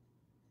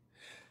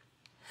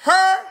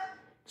 Her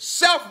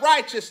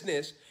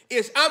self-righteousness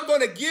is, I'm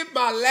going to give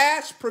my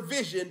last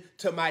provision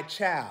to my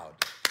child.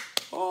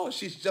 Oh,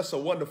 she's just a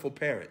wonderful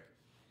parent.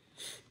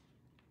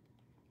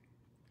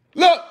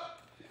 Look,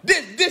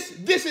 this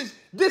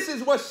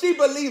is what she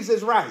believes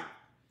is right.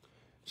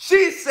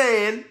 She's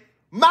saying,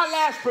 my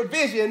last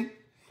provision,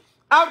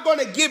 I'm going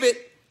to give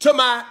it to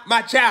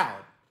my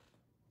child.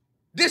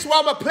 This is where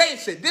I'm going to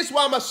place it. This is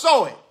where I'm going to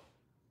sow it.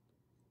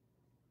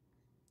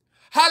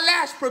 Her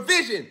last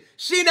provision,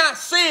 she not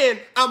saying,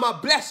 I'm going to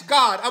bless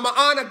God. I'm going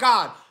to honor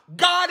God.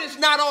 God is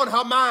not on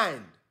her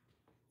mind.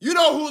 You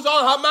know who's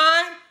on her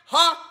mind?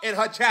 Her and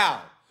her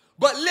child.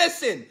 But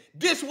listen,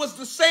 this was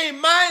the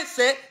same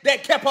mindset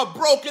that kept her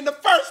broke in the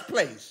first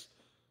place.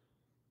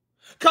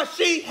 Because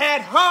she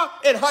had her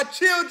and her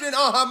children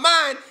on her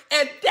mind,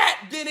 and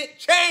that didn't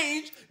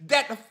change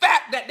that the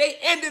fact that they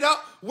ended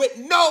up with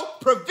no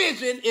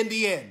provision in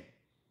the end.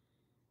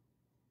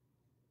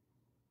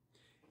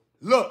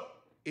 Look,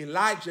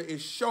 Elijah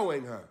is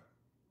showing her.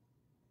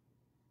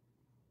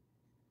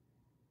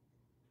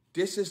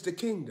 This is the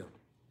kingdom.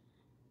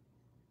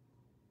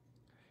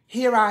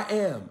 Here I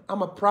am.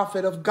 I'm a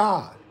prophet of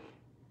God.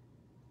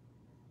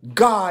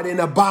 God in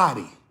a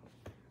body.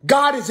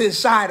 God is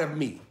inside of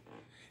me.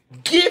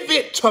 Give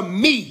it to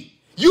me.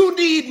 You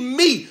need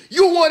me.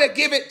 You want to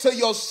give it to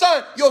your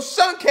son. Your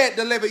son can't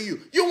deliver you.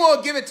 You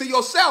want to give it to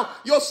yourself.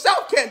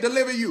 Yourself can't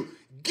deliver you.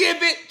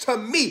 Give it to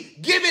me.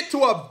 Give it to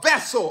a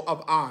vessel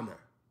of honor.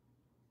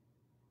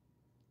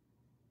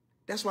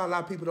 That's why a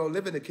lot of people don't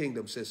live in the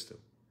kingdom system.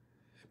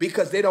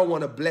 Because they don't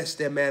want to bless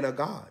their man of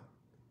God.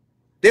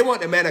 They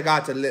want the man of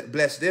God to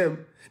bless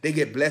them. They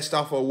get blessed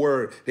off a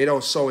word. They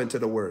don't sow into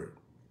the word.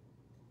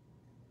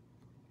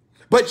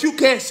 But you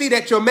can't see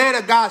that your man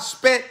of God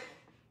spent,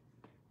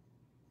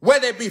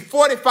 whether it be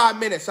 45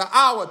 minutes, an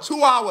hour,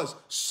 2 hours,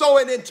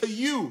 sowing into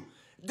you.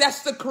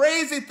 That's the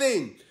crazy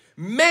thing.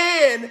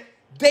 Man,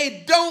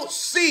 they don't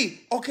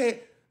see.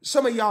 Okay,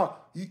 some of y'all,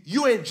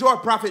 you enjoy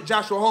Prophet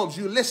Joshua Holmes.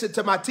 You listen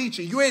to my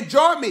teaching. You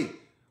enjoy me.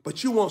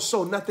 But you won't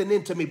sow nothing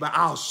into me, but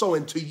I'll sow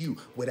into you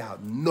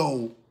without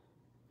no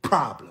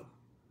problem.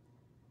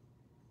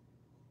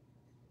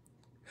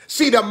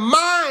 See, the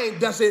mind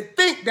doesn't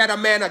think that a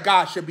man of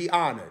God should be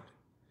honored.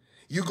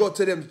 You go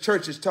to them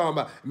churches talking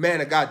about,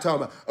 man of God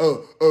talking about,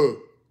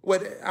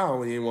 what? I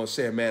don't even want to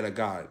say a man of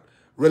God.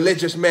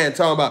 Religious man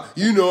talking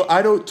about,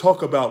 I don't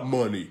talk about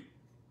money.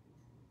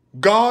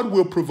 God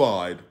will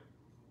provide.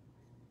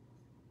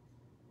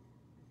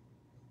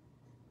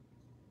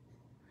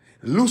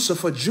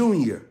 Lucifer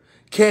Jr.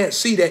 can't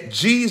see that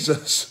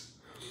Jesus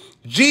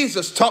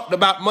talked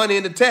about money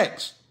in the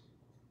text.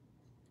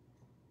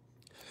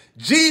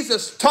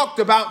 Jesus talked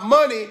about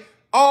money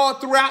all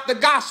throughout the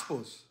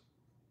Gospels.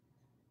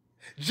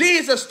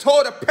 Jesus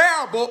told a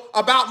parable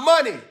about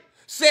money.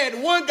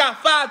 Said one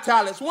got 5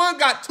 talents, one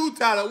got 2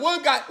 talents,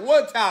 one got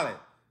 1 talent.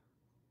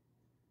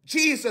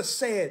 Jesus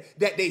said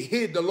that they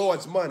hid the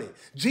Lord's money.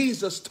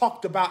 Jesus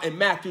talked about in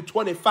Matthew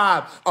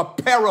 25 a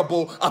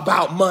parable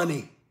about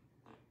money.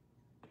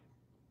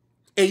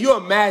 And you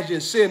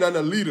imagine sitting under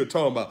a leader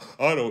talking about,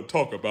 I don't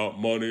talk about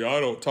money. I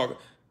don't talk.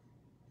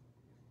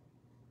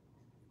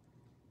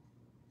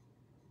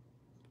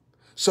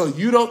 So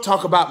you don't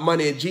talk about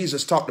money and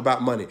Jesus talked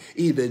about money.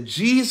 Either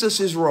Jesus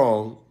is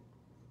wrong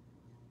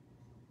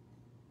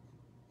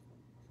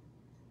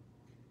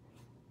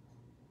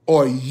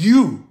or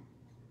you,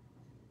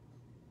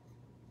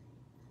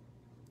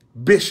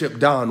 Bishop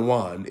Don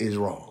Juan, is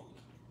wrong.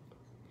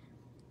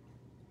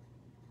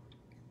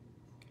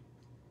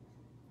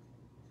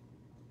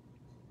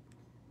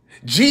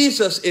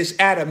 Jesus is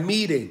at a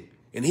meeting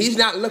and he's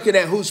not looking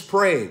at who's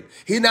praying.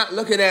 He's not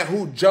looking at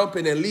who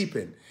jumping and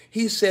leaping.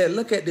 He said,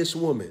 look at this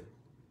woman.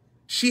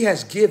 She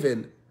has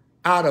given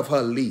out of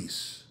her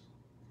lease.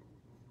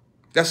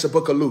 That's the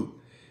book of Luke.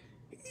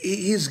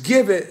 She's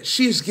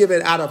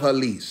given out of her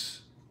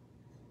lease.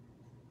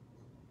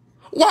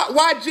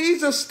 Why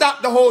Jesus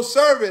stopped the whole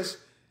service?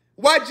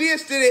 Why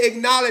Jesus didn't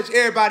acknowledge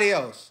everybody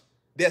else?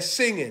 They're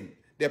singing,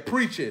 they're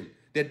preaching,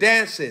 they're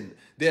dancing,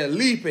 they're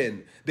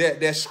leaping,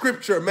 their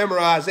scripture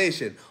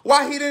memorization.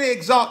 Why he didn't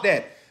exalt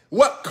that?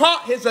 What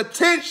caught his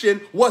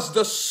attention was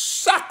the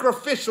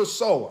sacrificial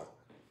sower.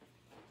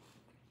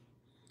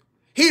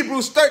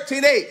 Hebrews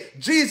 13:8,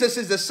 Jesus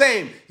is the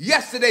same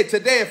yesterday,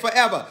 today, and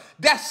forever.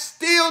 That's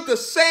still the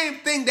same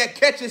thing that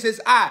catches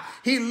his eye.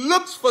 He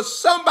looks for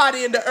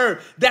somebody in the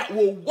earth that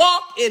will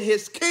walk in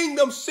his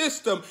kingdom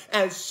system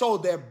and sow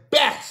their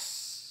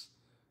best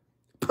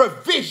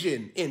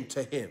provision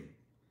into him.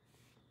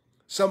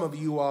 Some of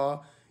you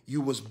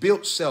was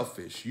built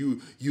selfish.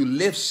 You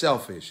live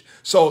selfish.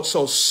 So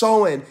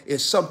sowing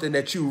is something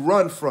that you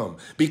run from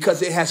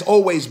because it has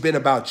always been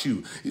about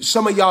you.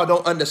 Some of y'all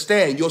don't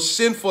understand. Your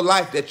sinful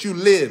life that you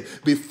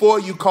lived before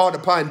you called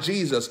upon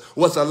Jesus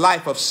was a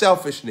life of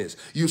selfishness.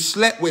 You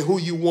slept with who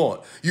you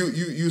want.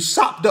 You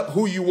sopped up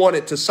who you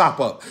wanted to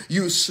sop up.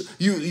 You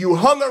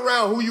hung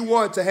around who you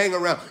wanted to hang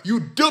around. You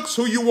dukes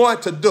who you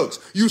wanted to dukes.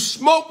 You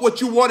smoked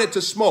what you wanted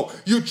to smoke.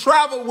 You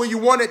traveled where you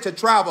wanted to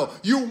travel.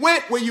 You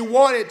went where you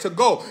wanted to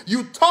go.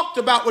 You talked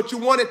about what you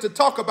wanted to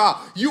talk about.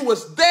 You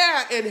was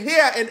there and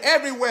here and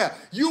everywhere.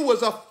 You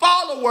was a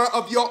follower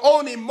of your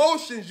own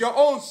emotions, your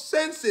own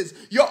senses,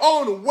 your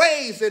own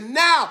ways. And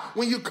now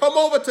when you come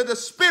over to the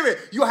Spirit,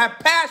 you have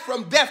passed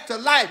from death to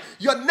life.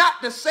 You're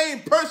not the same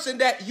person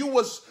that you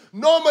was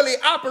normally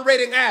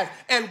operating as.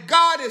 And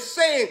God is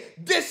saying,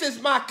 this is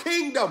my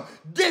kingdom.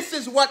 This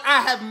is what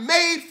I have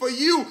made for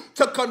you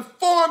to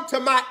conform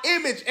to my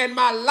image and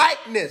my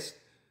likeness.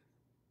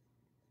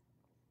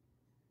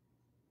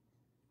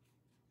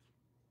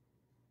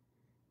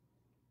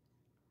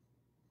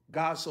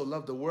 God so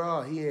loved the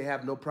world, he ain't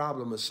have no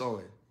problem with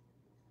sowing.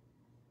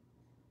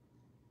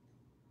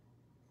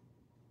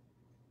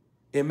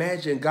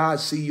 Imagine God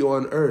see you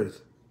on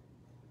earth.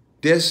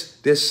 There's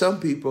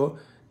some people,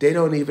 they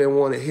don't even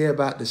want to hear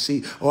about the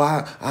seed. Oh,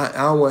 I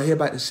don't want to hear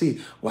about the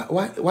seed.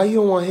 Why you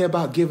don't want to hear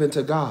about giving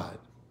to God?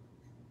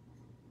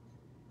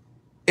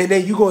 And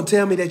then you going to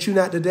tell me that you're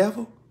not the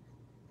devil?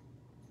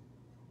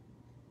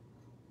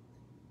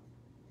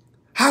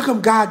 How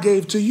come God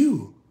gave to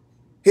you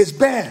his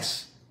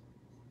best?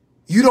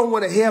 You don't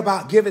want to hear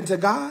about giving to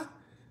God?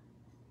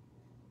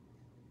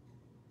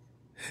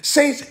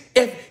 Saints,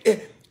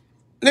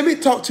 let me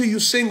talk to you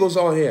singles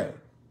on here.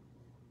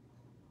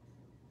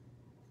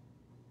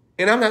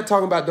 And I'm not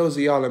talking about those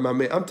of y'all in my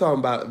man. I'm talking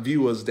about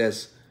viewers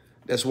that's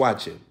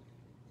watching.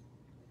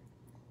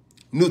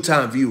 New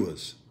time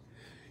viewers.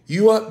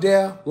 You up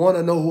there want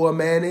to know who a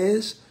man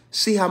is?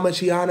 See how much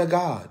he honor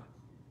God.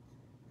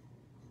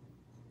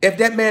 If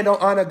that man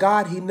don't honor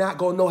God, he not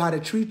going to know how to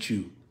treat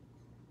you.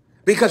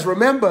 Because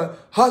remember,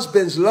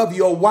 husbands, love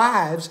your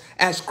wives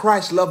as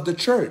Christ loved the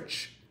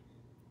church.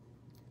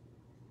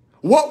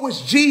 What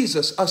was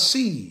Jesus? A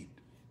seed.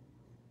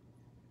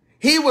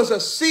 He was a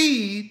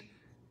seed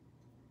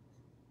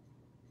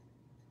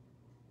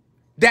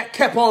that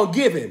kept on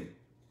giving.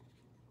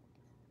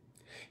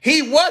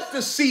 He was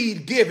the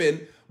seed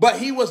given, but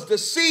he was the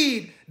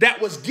seed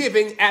that was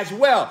giving as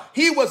well.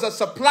 He was a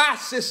supply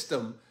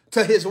system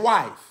to his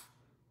wife.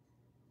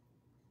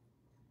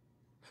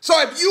 So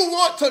if you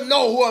want to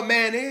know who a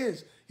man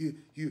is,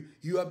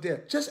 you up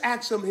there, just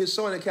ask him his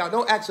sowing account.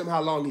 Don't ask him how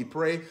long he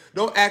prayed.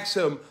 Don't ask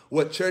him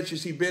what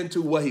churches he been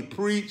to, what he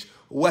preached,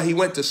 what he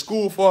went to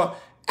school for.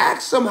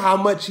 Ask him how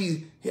much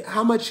he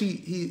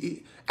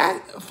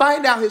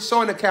find out his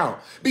sowing account.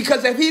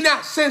 Because if he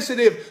not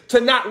sensitive to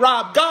not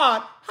rob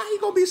God, how he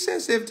gonna be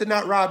sensitive to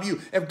not rob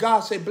you? If God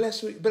say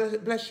bless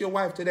your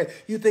wife today,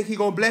 you think he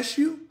gonna bless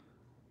you?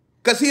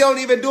 Because he don't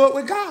even do it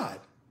with God.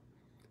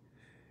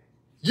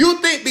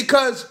 You think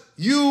because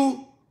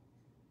you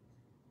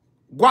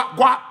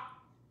guap,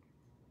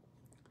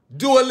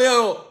 do a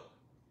little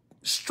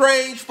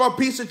strange for a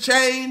piece of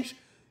change,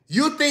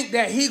 you think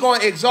that he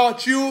going to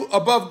exalt you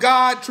above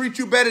God, treat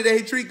you better than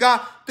he treat God?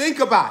 Think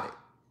about it.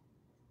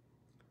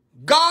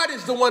 God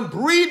is the one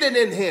breathing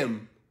in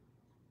him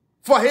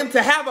for him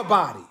to have a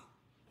body.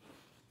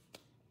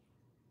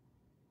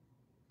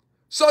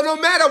 So no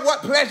matter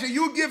what pleasure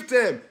you give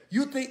to him,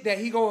 you think that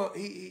he going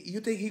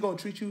to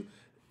treat you?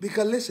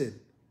 Because listen,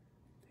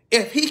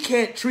 if he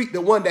can't treat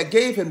the one that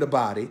gave him the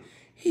body,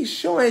 he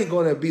sure ain't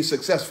going to be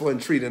successful in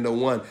treating the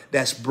one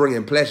that's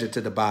bringing pleasure to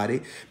the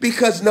body.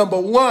 Because number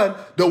one,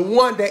 the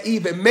one that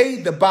even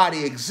made the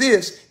body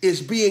exist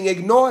is being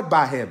ignored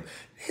by him.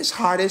 His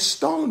heart is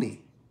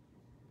stony.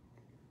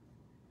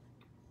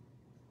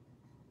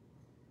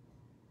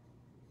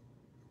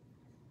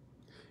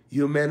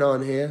 You men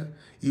on here,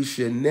 you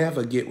should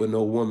never get with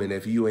no woman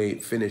if you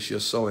ain't finished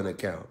your sowing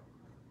account.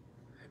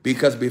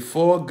 Because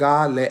before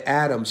God let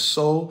Adam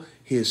sow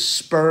his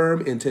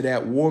sperm into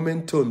that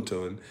woman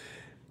tuntun,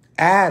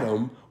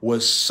 Adam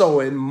was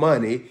sowing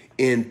money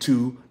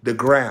into the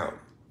ground.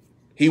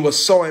 He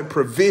was sowing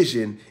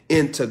provision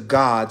into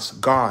God's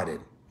garden.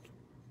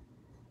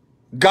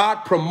 God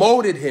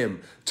promoted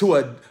him to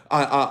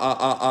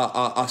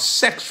a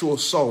sexual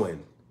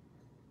sowing.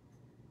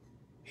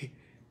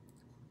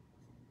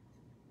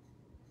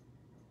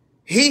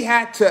 He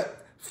had to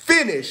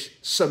finish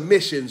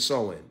submission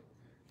sowing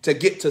to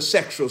get to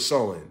sexual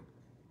sowing.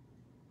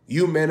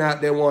 You men out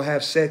there want to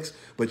have sex,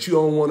 but you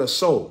don't want to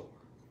sow.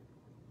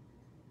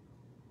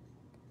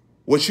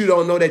 What you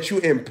don't know that you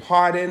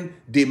imparting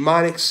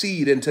demonic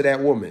seed into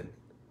that woman.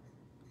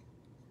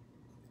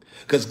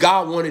 Because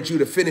God wanted you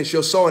to finish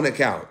your sowing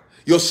account,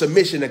 your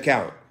submission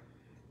account.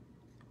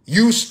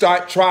 You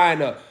start trying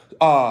to,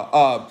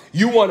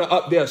 you want to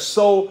up there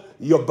sow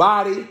your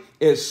body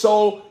and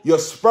sow your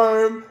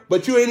sperm,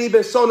 but you ain't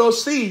even sow no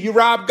seed. You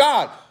rob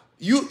God.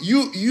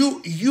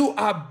 You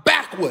are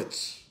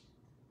backwards.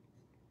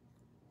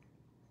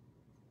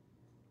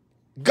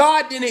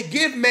 God didn't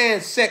give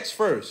man sex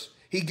first.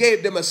 He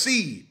gave them a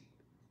seed.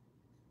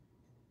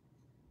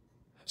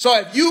 So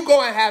if you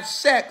go and have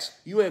sex,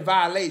 you're in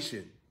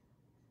violation.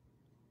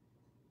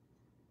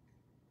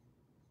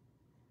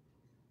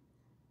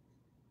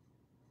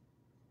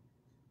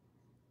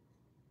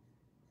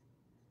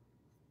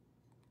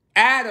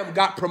 Adam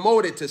got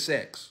promoted to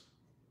sex.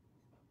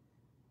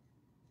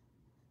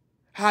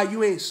 How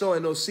you ain't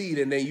sowing no seed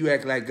and then you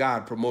act like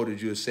God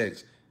promoted you to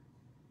sex?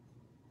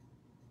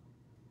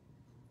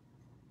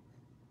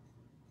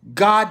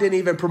 God didn't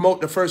even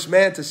promote the first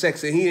man to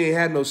sex and he didn't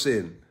have no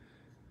sin.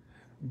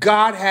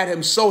 God had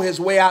him sow his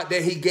way out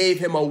there. He gave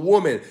him a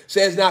woman.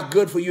 Says it's not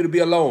good for you to be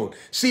alone.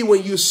 See,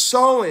 when you're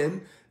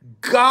sowing,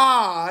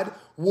 God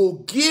will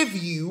give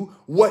you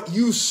what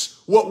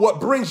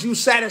brings you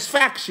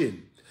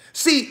satisfaction.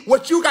 See,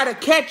 what you got to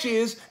catch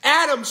is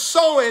Adam's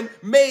sowing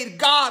made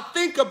God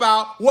think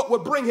about what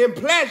would bring him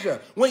pleasure.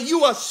 When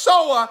you are a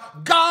sower,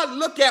 God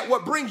look at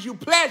what brings you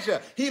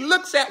pleasure. He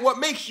looks at what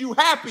makes you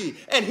happy,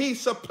 and he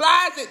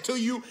supplies it to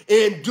you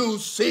in due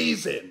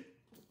season.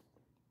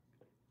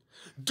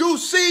 Due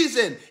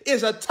season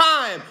is a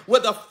time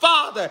where the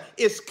Father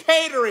is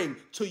catering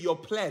to your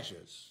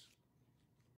pleasures.